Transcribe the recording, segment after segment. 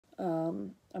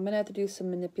I'm gonna have to do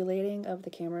some manipulating of the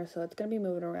camera, so it's gonna be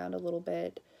moving around a little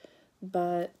bit,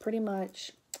 but pretty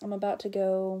much I'm about to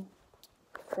go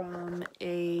from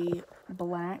a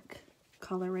black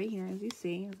color right here, as you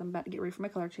see, as I'm about to get ready for my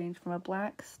color change, from a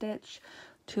black stitch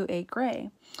to a gray.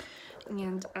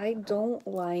 And I don't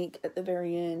like at the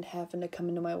very end having to come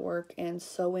into my work and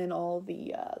sew in all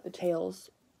the tails.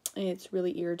 It's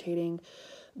really irritating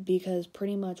because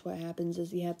pretty much what happens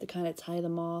is you have to kind of tie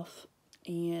them off,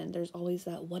 and there's always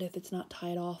that what if it's not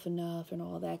tied off enough and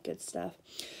all that good stuff.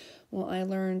 Well, I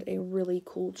learned a really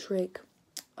cool trick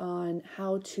on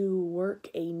how to work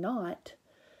a knot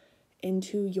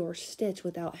into your stitch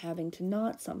without having to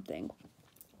knot something.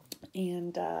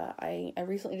 And I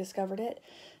recently discovered it,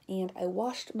 and I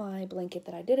washed my blanket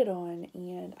that I did it on,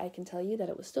 and I can tell you that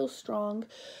it was still strong.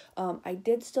 I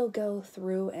did still go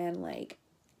through and like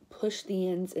push the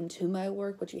ends into my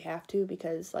work, which you have to,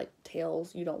 because like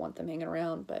tails, you don't want them hanging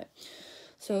around. But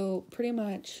so pretty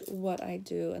much what I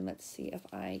do, and let's see if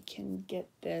I can get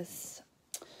this.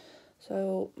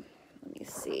 So let me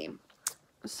see.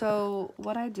 So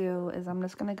what I do is I'm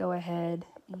just gonna go ahead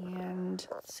and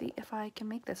see if I can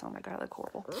make this. Oh my god, I look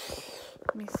horrible.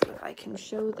 Let me see if I can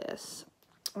show this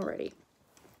already.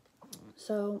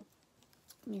 So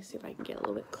let me see if I can get a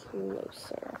little bit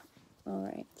closer. All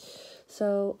right,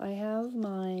 so I have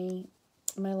my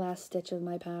last stitch of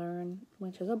my pattern,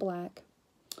 which is a black.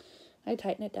 I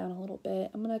tighten it down a little bit.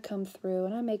 I'm gonna come through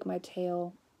and I make my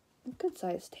tail a good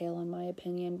sized tail in my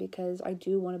opinion, because I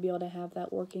do want to be able to have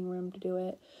that working room to do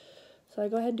it. So I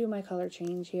go ahead and do my color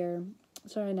change here.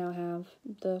 So I now have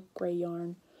the gray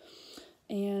yarn,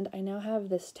 and I now have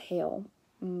this tail,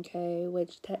 okay,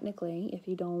 which technically if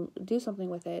you don't do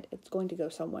something with it, it's going to go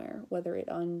somewhere, whether it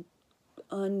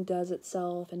undoes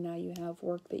itself and now you have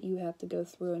work that you have to go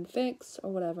through and fix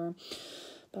or whatever.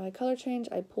 But I color change,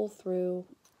 I pull through,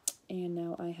 and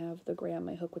now I have the gray on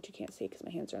my hook, which you can't see because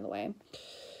my hands are in the way.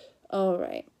 All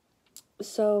right,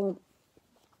 so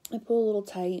I pull a little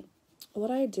tight.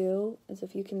 What I do is,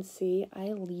 if you can see, I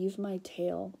leave my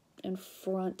tail in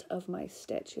front of my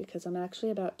stitch because I'm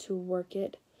actually about to work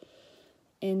it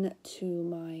into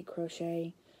my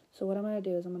crochet. So what I'm going to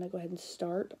do is I'm going to go ahead and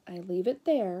start. I leave it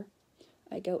there.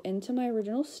 I go into my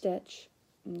original stitch,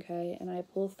 okay, and I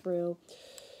pull through.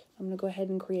 I'm going to go ahead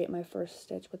and create my first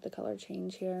stitch with the color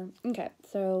change here. Okay,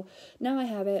 so now I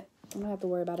have it. I don't have to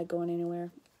worry about it going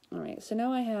anywhere. All right, so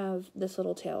now I have this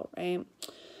little tail, right?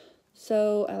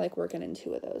 So I like working in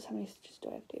 2 of those. How many stitches do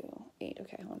I have to do? 8.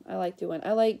 Okay, hold on.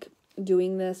 I like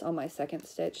doing this on my second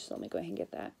stitch, so let me go ahead and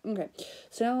get that. Okay,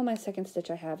 so now on my second stitch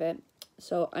I have it.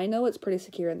 So I know it's pretty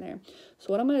secure in there. So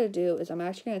what I'm going to do is I'm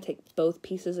actually going to take both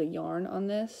pieces of yarn on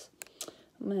this.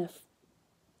 I'm going to,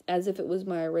 as if it was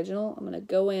my original, I'm going to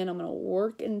go in, I'm going to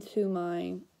work into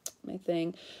my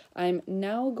thing. I'm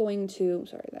now going to,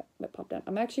 sorry, that popped out.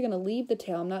 I'm actually going to leave the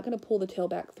tail. I'm not going to pull the tail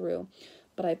back through,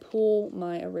 but I pull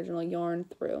my original yarn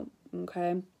through, okay?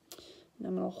 And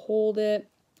I'm going to hold it,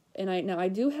 and I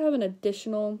do have an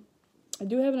additional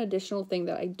thing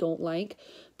that I don't like,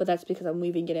 but that's because I'm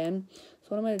weaving it in. So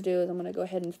what I'm going to do is I'm going to go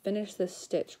ahead and finish this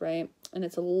stitch, right? And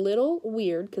it's a little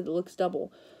weird because it looks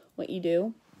double. What you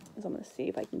do is, I'm going to see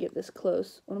if I can get this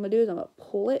close. What I'm going to do is I'm going to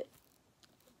pull it,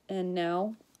 and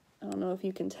now, I don't know if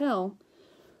you can tell,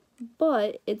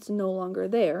 but it's no longer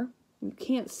there. You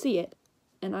can't see it.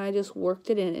 And I just worked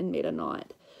it in and made a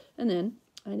knot. And then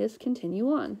I just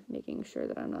continue on, making sure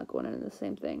that I'm not going into the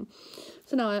same thing.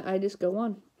 So now I just go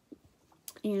on.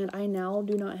 And I now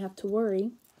do not have to worry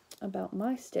about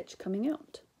my stitch coming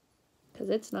out,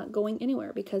 because it's not going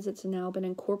anywhere, because it's now been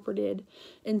incorporated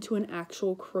into an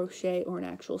actual crochet or an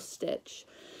actual stitch.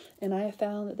 And I have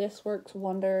found that this works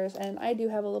wonders, and I do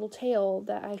have a little tail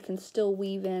that I can still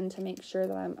weave in to make sure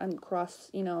that I'm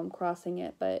crossing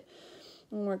it, but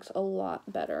it works a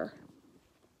lot better.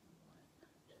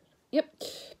 Yep.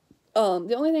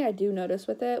 The only thing I do notice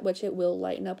with it, which it will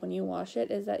lighten up when you wash it,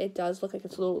 is that it does look like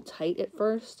it's a little tight at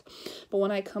first, but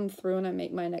when I come through and I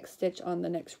make my next stitch on the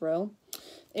next row,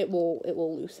 it will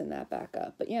loosen that back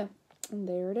up. But yeah, and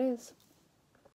there it is.